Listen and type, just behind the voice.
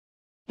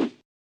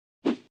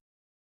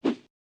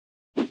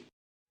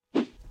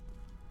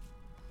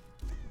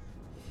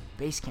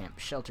Base camp,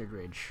 sheltered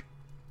ridge.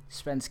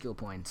 Spend skill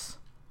points.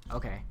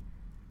 Okay.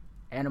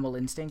 Animal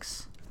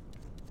instincts.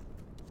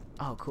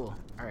 Oh, cool.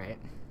 Alright.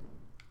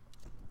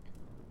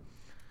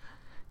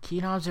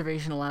 Keen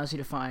observation allows you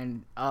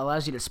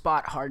to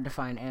spot hard to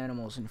find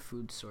animals and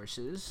food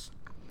sources.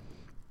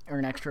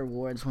 Earn extra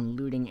rewards when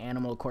looting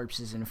animal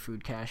corpses and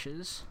food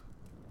caches.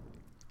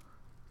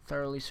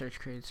 Thoroughly search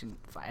crates and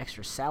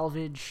extra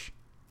salvage.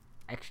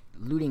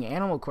 Looting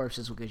animal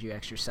corpses will give you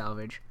extra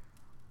salvage.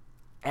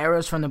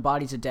 Arrows from the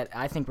bodies of dead...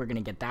 I think we're gonna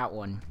get that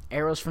one.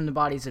 Arrows from the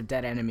bodies of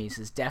dead enemies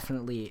is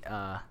definitely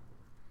a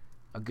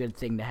good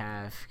thing to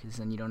have, because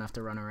then you don't have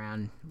to run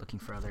around looking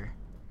for other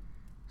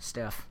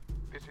stuff.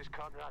 This is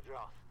Conrad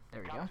Roth,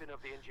 there we captain go.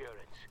 of the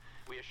Endurance.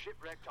 We are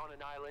shipwrecked on an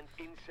island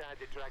inside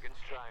the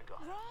Dragon's Triangle.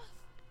 Roth!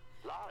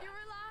 Lara!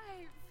 You're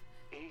alive!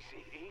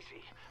 Easy,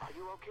 easy. Are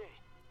you okay?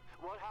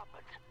 What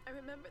happened? I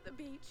remember the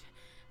beach,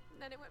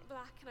 and then it went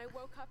black and I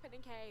woke up in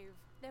a cave.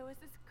 There was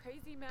this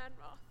crazy man,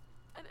 Roth,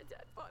 and a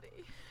dead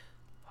body.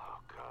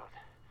 Oh, God.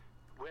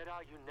 Where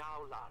are you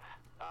now, Lara?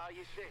 Are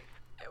you safe?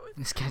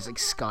 This guy's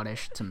like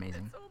Scottish. It's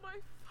amazing. It's all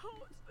my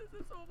fault. This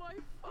is all my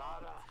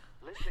fault. Lara,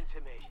 listen to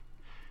me.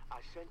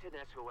 I sent an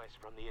SOS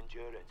from the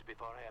Endurance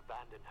before I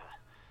abandoned her.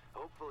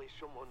 Hopefully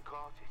someone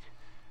caught it.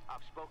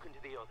 I've spoken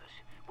to the others.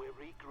 We're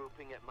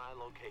regrouping at my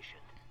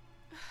location.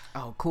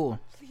 Oh,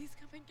 cool. Please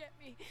come and get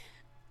me.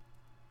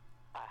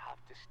 I have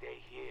to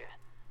stay here.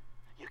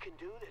 You can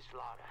do this,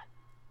 Lara.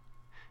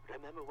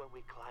 Remember when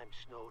we climbed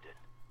Snowdon?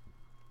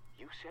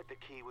 You said the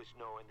key was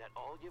knowing that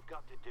all you've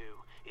got to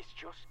do is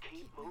just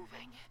keep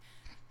moving.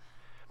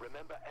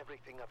 Remember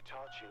everything I've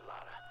taught you,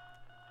 Lara.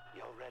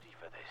 You're ready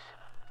for this.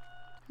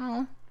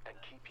 Oh. And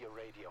keep your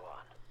radio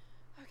on.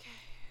 Okay.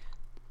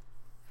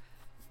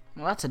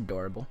 Well, that's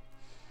adorable.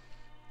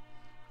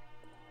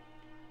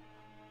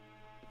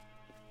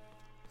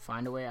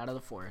 Find a way out of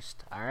the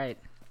forest. Alright.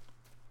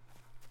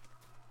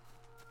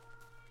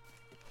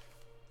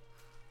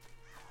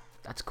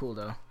 That's cool,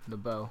 though. The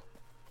bow.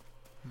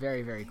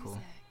 Very, very cool.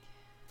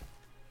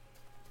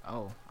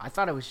 Oh, I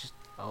thought it was just...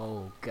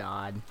 Oh,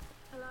 God.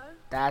 Hello?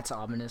 That's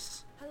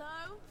ominous.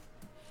 Hello?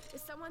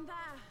 Is someone there?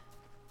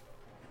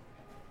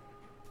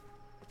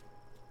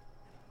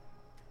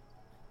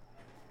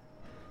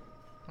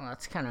 Well,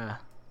 that's kind of...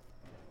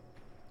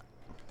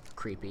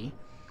 creepy.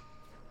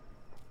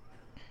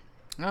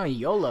 Oh,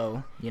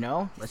 YOLO, you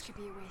know? This should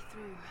be a way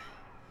through.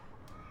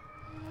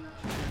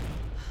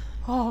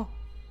 Oh!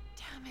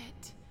 Damn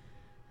it.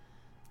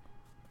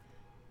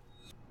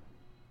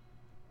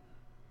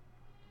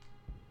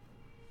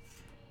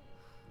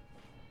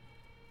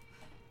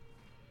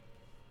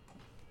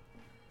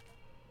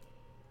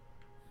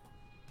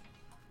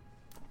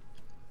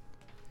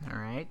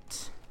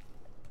 Alright.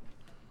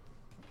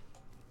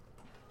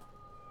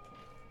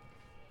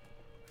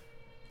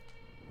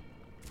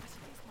 What are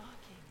these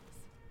markings?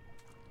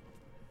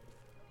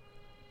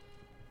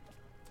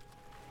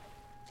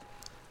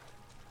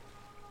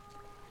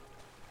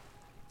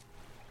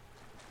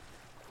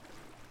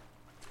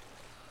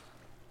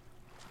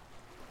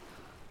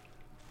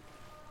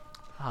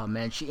 Oh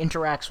man, she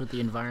interacts with the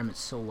environment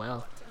so well.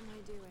 What am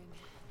I doing?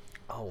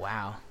 Oh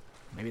wow.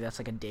 Maybe that's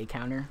like a day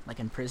counter, like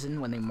in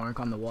prison when they mark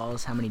on the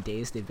walls how many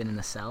days they've been in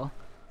the cell.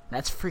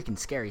 That's freaking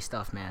scary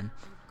stuff, man.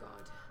 Oh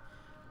God,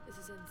 this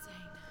is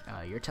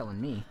insane. You're telling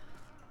me.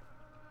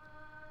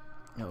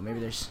 Oh,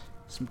 maybe there's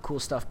some cool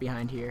stuff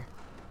behind here.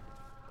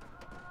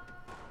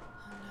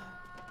 Oh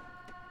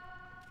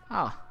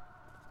no. Oh.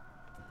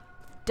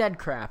 Dead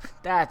crap.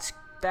 That's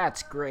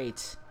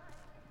great.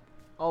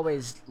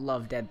 Always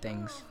love dead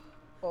things.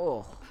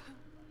 Oh.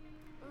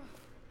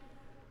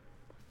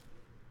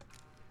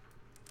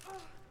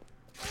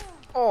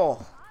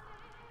 Oh.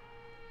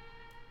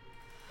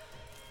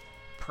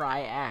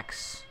 Pry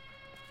axe.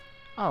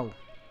 Oh.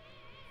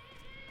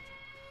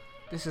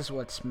 This is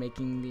what's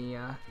making the,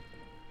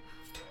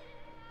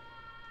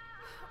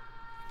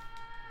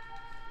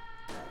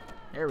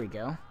 There we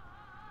go.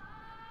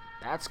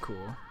 That's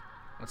cool.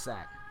 What's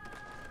that?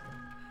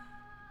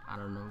 I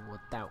don't know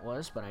what that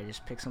was, but I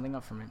just picked something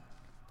up from it.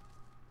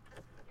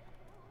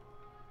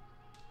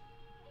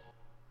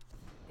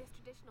 This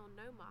traditional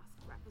no mask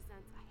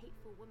represents a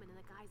hateful woman in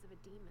the guise of a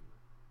demon.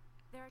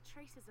 There are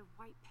traces of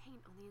white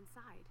paint on the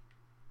inside.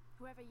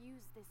 Whoever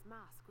used this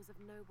mask was of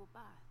noble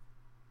birth.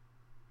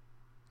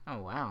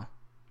 Oh, wow.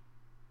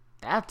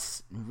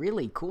 That's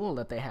really cool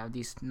that they have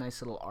these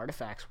nice little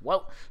artifacts.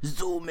 Whoa!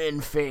 Zoom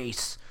in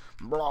face!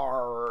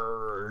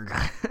 Blarg!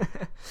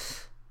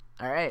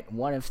 Alright,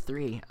 1 of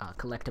 3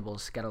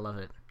 collectibles. Gotta love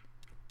it.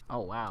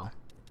 Oh, wow.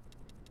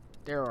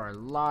 There are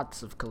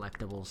lots of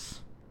collectibles.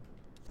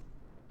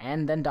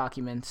 And then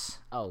documents.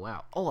 Oh,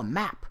 wow. Oh, a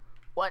map!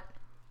 What?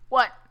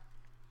 What?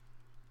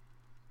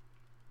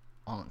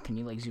 Oh, can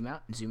you, like, zoom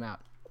out? Zoom out.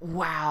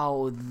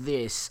 Wow,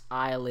 this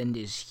island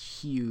is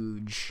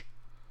huge.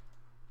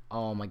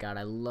 Oh my god,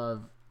 I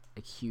love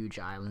like huge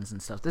islands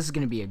and stuff. This is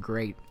gonna be a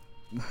great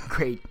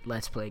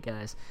Let's Play,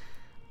 guys.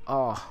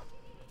 Oh,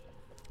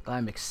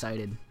 I'm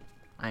excited.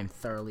 I'm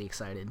thoroughly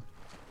excited.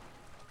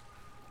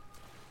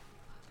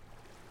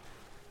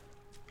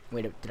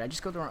 Wait, did I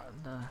just go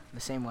the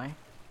same way?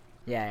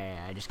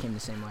 Yeah, I just came the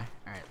same way.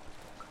 Alright.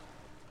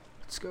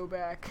 Let's go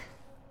back.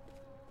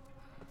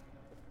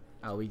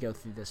 Oh, we go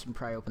through this and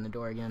probably open the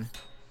door again.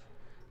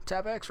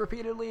 Tap X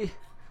repeatedly.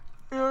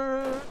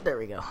 There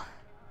we go.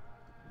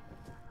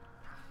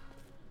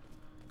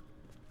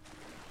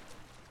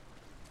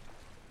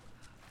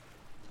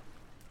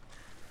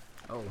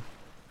 Oh.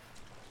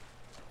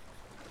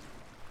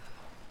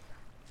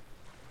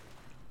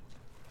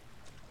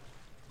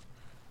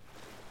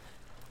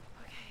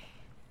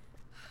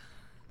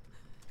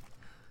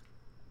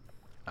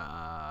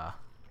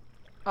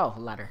 Oh,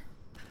 ladder.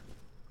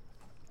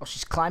 Oh,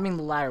 she's climbing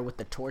the ladder with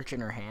the torch in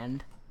her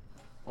hand.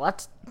 Well,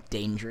 that's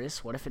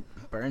dangerous. What if it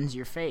burns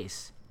your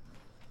face?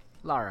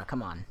 Lara,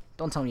 come on.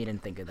 Don't tell me you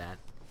didn't think of that.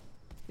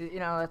 You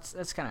know,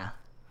 that's kind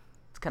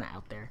of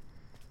out there.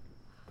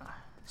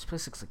 This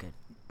place looks like a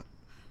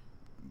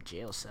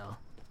jail cell.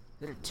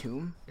 Is it a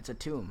tomb? It's a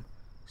tomb.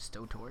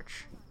 Stow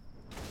torch.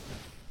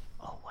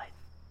 Oh, what?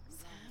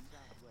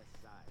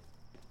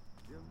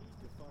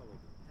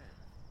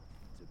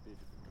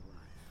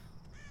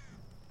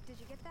 Did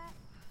you get that?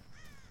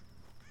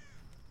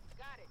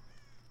 Got it.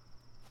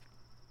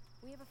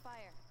 We have a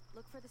fire.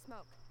 Look for the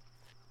smoke.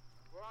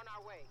 We're on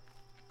our way.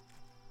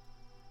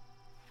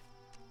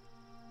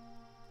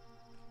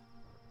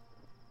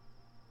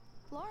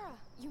 Laura,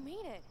 you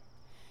made it.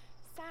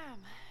 Sam,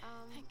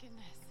 thank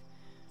goodness.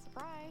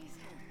 Surprise.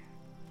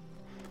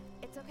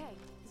 It's okay.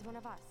 He's one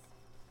of us.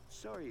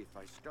 Sorry if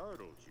I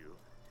startled you.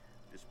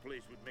 This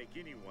place would make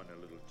anyone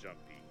a little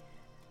jumpy.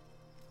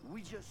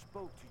 We just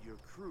spoke to your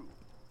crew.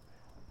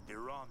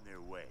 They're on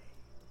their way.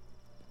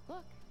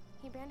 Look,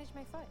 he bandaged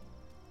my foot.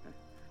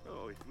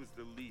 Oh, it was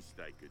the least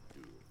I could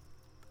do.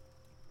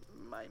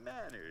 My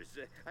manners.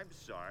 I'm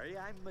sorry,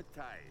 I'm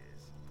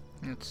Mathias.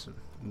 That's a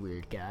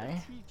weird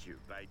guy. A teacher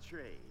by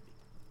trade.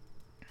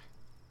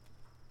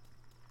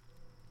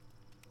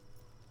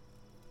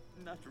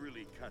 Not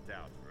really cut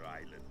out for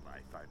island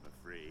life, I'm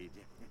afraid.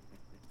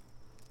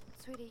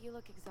 Sweetie, you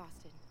look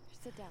exhausted.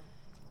 Sit down.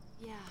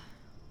 Yeah.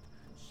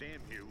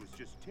 Sam here was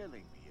just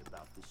telling me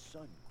about the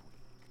Sun Queen.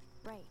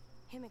 Right,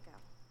 Himiko.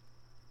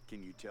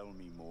 Can you tell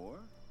me more?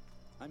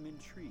 I'm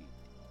intrigued.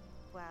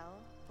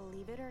 Well,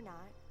 believe it or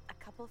not, a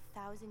couple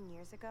thousand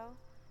years ago,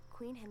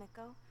 Queen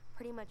Himiko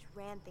pretty much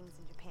ran things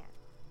in Japan.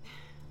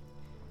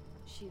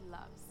 She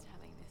loves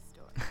telling this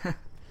story.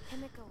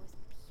 Himiko was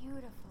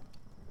beautiful,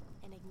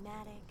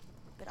 enigmatic,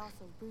 but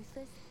also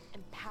ruthless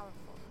and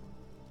powerful.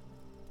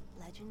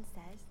 Legend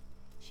says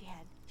she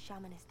had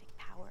shamanistic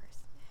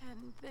powers.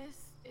 And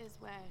this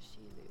is where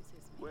she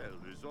loses me. Well,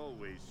 there's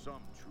always some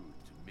truth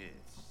to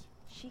miss.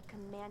 She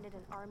commanded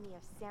an army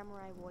of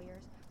samurai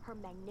warriors, her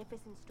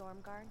magnificent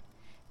storm guard.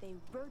 They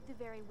rode the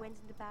very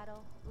winds into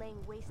battle, laying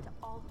waste to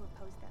all who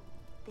opposed them.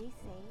 They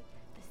say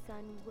the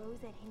sun rose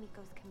at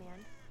Himiko's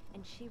command,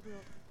 and she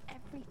ruled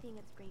everything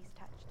its rays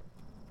touched,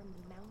 from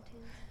the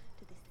mountains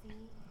to the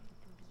sea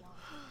and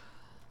beyond.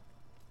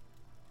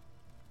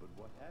 But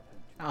what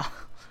happened to Oh,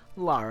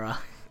 Lara.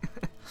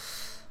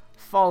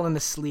 Falling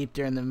asleep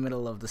during the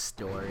middle of the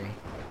story.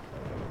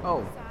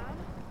 Oh, Sam?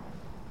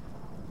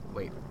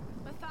 wait.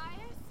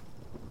 Mathias?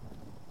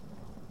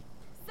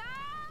 Sam?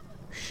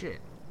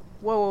 Shit.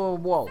 Whoa, whoa,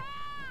 whoa.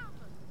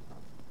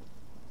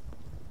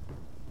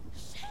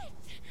 Shit!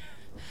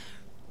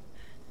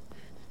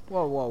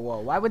 Whoa, whoa,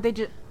 whoa. Why would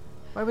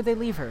they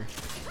leave her?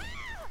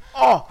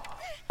 Oh!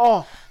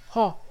 Oh!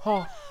 Oh!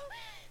 Oh!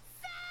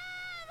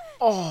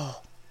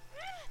 Oh!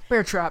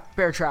 Bear trap,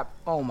 bear trap.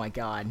 Oh my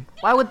god.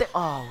 Why would they?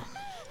 Oh.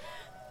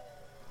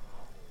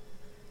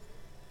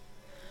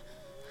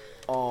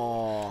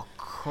 Oh,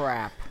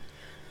 crap.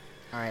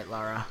 Alright,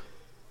 Lara.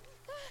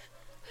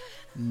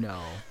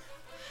 No.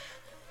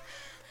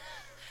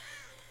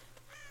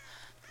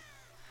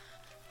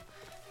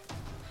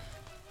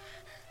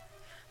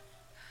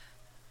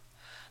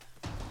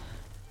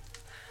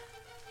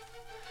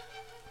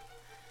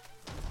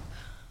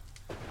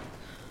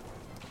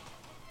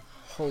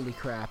 Holy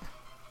crap.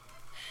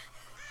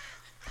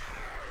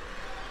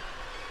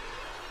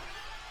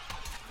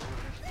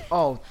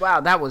 Oh, wow,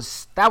 that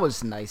was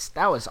nice.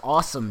 That was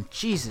awesome.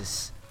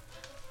 Jesus.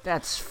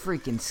 That's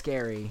freaking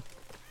scary.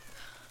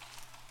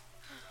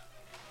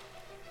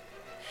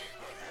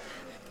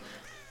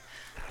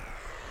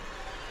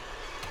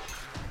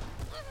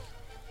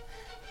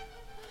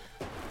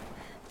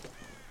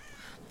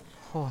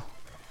 Oh.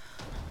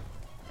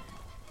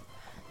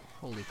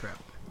 Holy crap.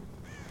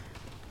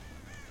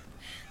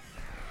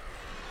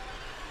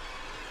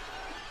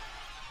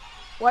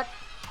 What?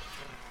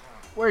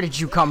 Where did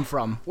you come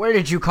from? Where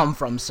did you come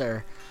from,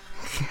 sir?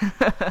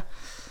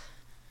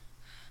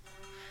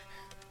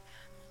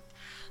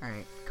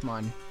 Alright, come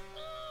on.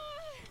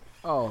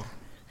 Oh.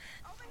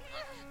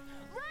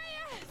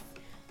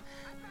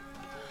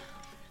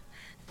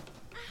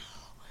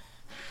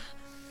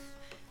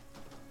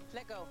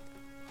 Let go.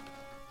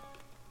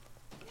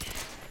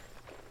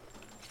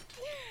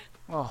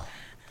 Oh.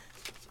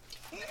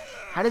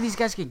 How did these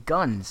guys get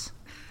guns?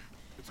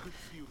 It's good to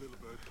see you, little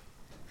bird.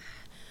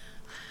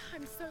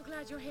 I'm so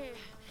glad you're here.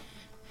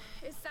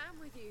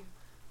 with you.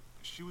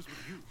 She was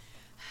with you.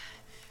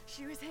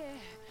 She was here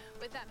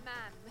with that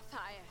man,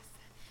 Mathias.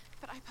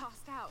 But I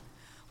passed out.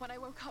 When I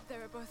woke up, they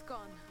were both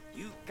gone.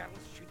 You girls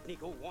shouldn't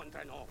go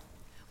wandering off.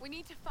 We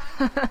need to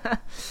find them.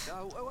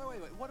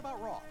 Wait. What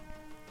about Raw?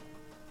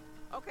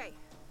 Okay,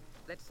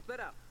 let's split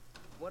up.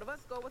 One of us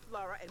go with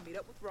Laura and meet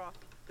up with Roth.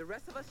 The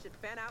rest of us should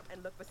fan out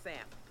and look for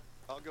Sam.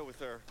 I'll go with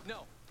her.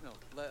 No.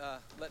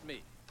 Let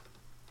me.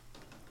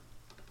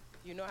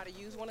 You know how to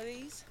use one of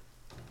these?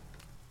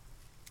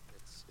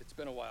 It's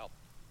been a while.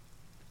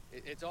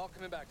 It's all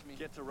coming back to me.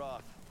 Get to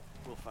Roth.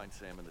 We'll find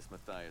Sam and this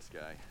Mathias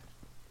guy.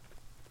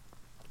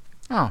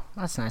 Oh,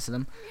 that's nice of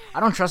them. I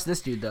don't trust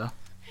this dude, though.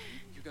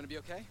 You gonna be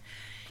okay?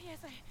 Yes,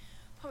 I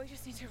probably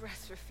just need to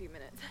rest for a few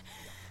minutes.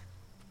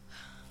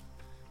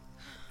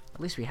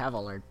 At least we have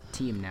all our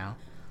team now.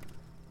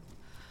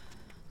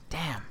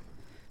 Damn.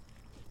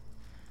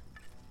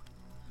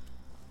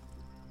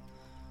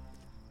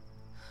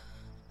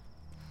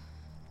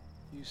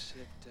 You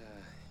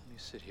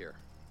sit here.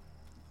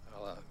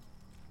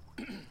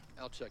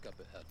 I'll check up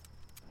ahead.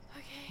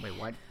 Okay. Wait,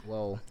 what?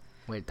 Whoa.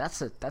 Wait,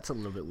 that's a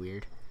little bit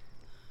weird.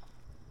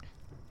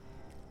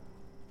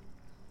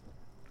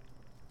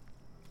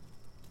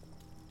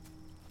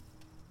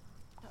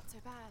 Not so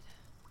bad.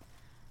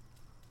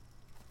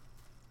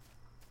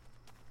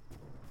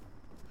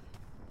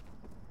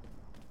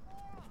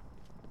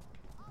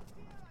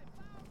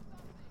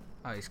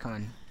 Oh, he's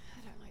coming. I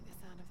don't like the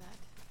sound of that.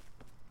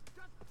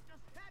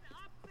 Just head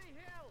up the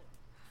hill.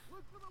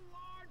 Look for the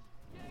large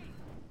gate.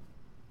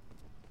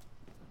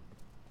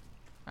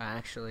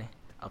 Actually,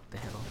 up the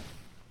hill.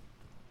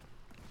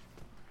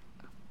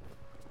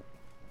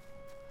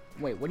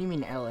 Wait, what do you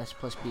mean LS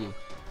plus B?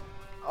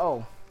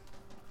 Oh.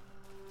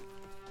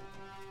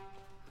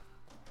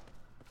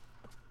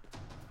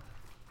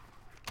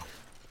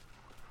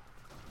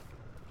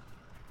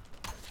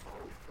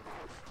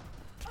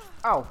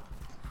 Oh.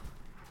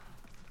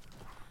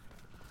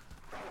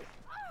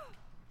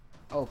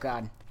 Oh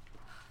god.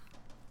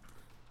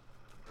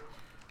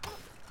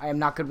 I am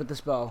not good with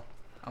this bow.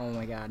 Oh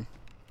my god.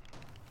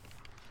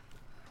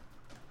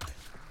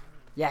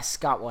 Yes,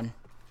 got one.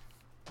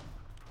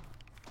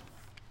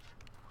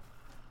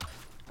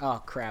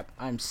 Oh crap,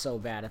 I'm so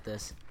bad at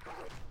this.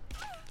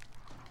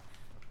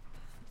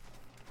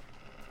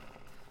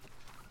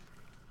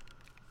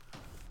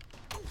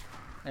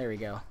 There we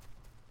go.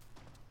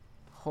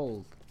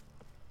 Hold.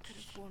 Could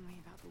have warned me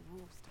about the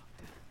wolves,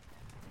 Doctor.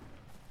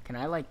 Can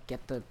I like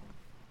get the...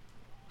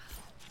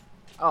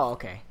 Oh,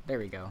 okay. There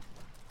we go.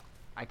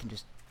 I can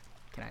just...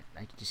 I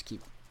can just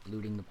keep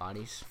looting the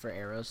bodies for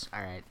arrows?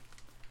 Alright.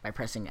 By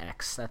pressing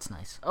X. That's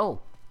nice.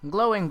 Oh!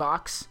 Glowing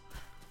box!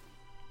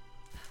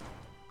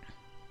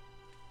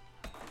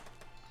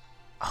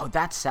 Oh,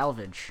 that's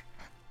salvage.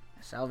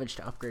 Salvage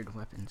to upgrade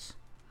weapons.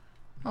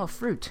 Oh,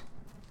 fruit.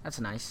 That's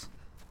nice.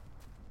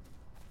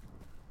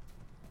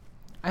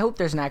 I hope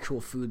there's an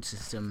actual food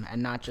system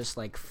and not just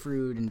like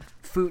fruit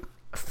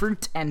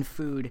and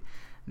food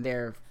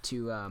there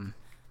to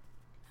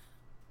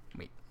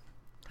wait.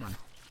 Come on.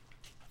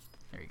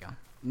 There you go.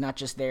 Not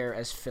just there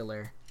as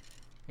filler,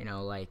 you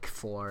know, like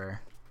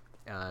for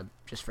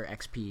just for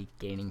XP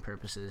gaining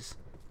purposes.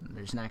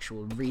 There's an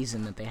actual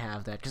reason that they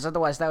have that, because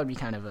otherwise that would be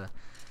kind of a,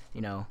 you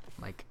know,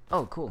 like,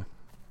 oh cool,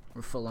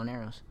 we're full on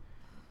arrows.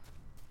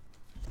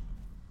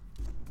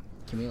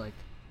 Can we like...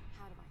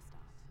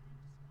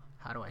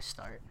 How do I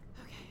start?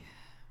 Okay.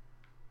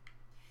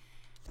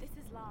 This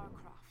is Lara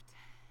Croft,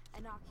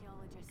 an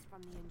archaeologist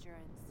from the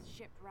Endurance,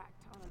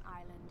 shipwrecked on an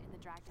island in the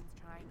Dragon's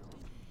Triangle.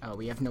 Oh,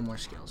 we have no more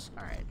skills.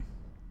 Alright.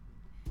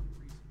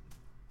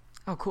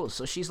 Oh, cool.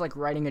 So she's like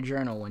writing a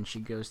journal when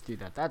she goes through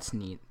that. That's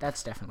neat.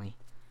 That's definitely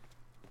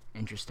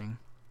interesting.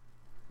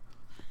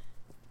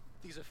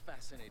 These are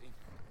fascinating.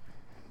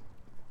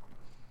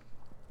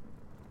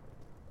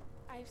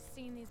 I've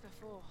seen these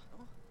before.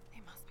 Oh,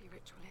 they must be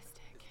ritualistic.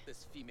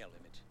 This female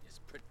image is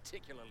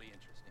particularly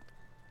interesting.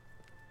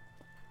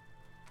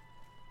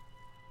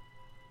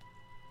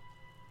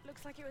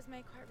 Looks like it was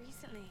made quite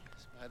recently.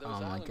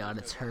 Oh my god,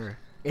 it's her.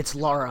 It's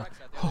Lara.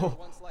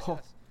 Oh, oh.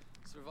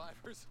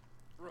 Survivors.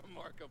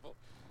 Remarkable.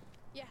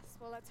 Yes,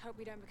 well, let's hope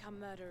we don't become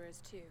murderers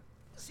too.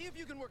 See if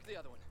you can work the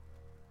other one.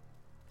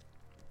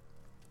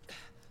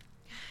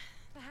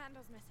 The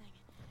handle's missing.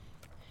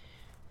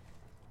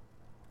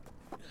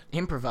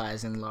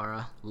 Improvising,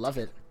 Lara. Love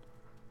it.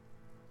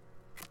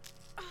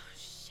 Oh,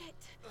 shit.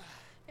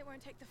 It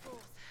won't take the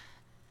force.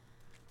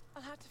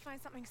 I'll have to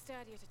find something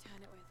sturdier to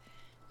turn it with.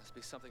 Must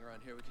be something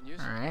around here we can use.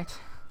 Alright.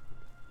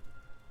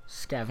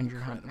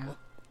 Scavenger hunt now.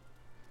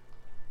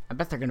 I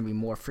bet they're gonna be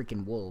more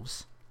freaking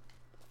wolves.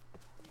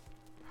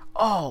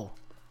 Oh!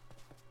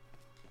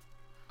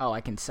 Oh,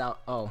 I can sell...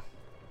 Oh.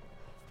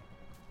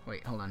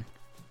 Wait, hold on.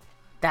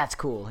 That's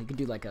cool. You can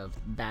do like a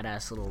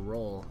badass little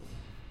roll.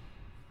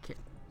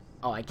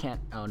 Oh, I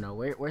can't... Oh, no.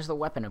 Where's the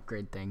weapon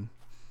upgrade thing?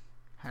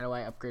 How do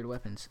I upgrade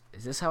weapons?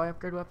 Is this how I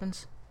upgrade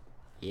weapons?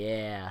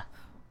 Yeah.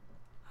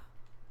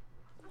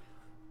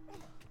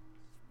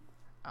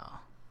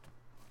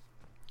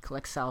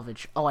 Collect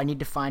salvage. Oh, I need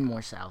to find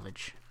more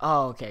salvage.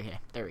 Oh, okay.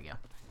 There we go.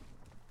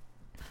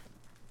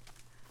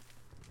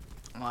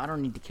 Well, I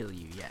don't need to kill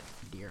you yet,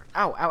 dear.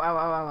 Ow, ow, ow,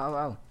 ow, ow, ow,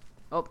 ow.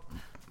 Oh,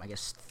 I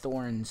guess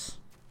thorns.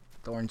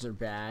 Thorns are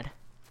bad.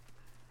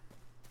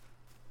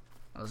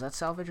 Oh, is that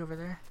salvage over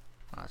there?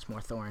 Oh, that's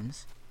more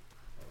thorns.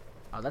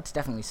 Oh, that's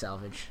definitely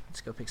salvage.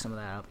 Let's go pick some of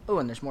that up. Oh,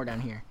 and there's more down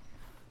here.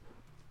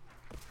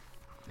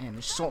 Man,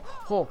 there's so...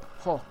 Oh.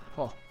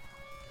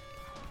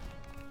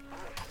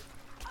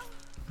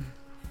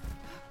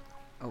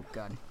 Oh,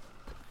 God.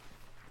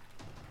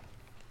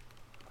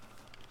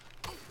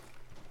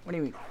 What do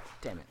you mean?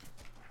 Damn it.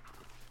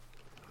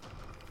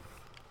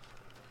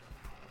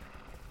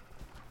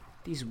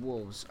 These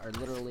wolves are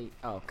literally...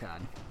 Oh,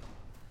 God.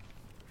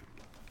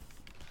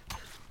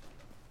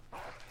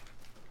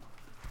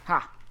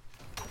 Ha!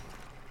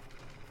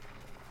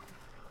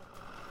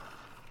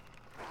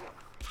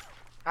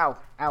 Ow,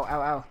 ow,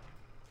 ow, ow.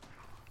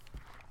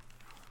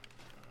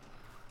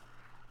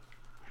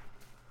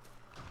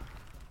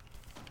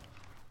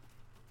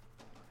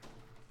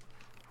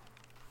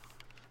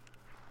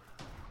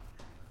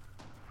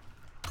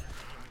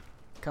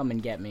 Come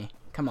and get me.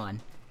 Come on.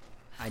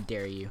 I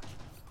dare you.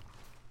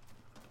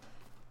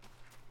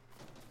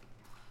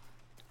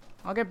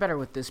 I'll get better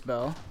with this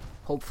bow.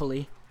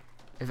 Hopefully.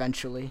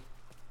 Eventually.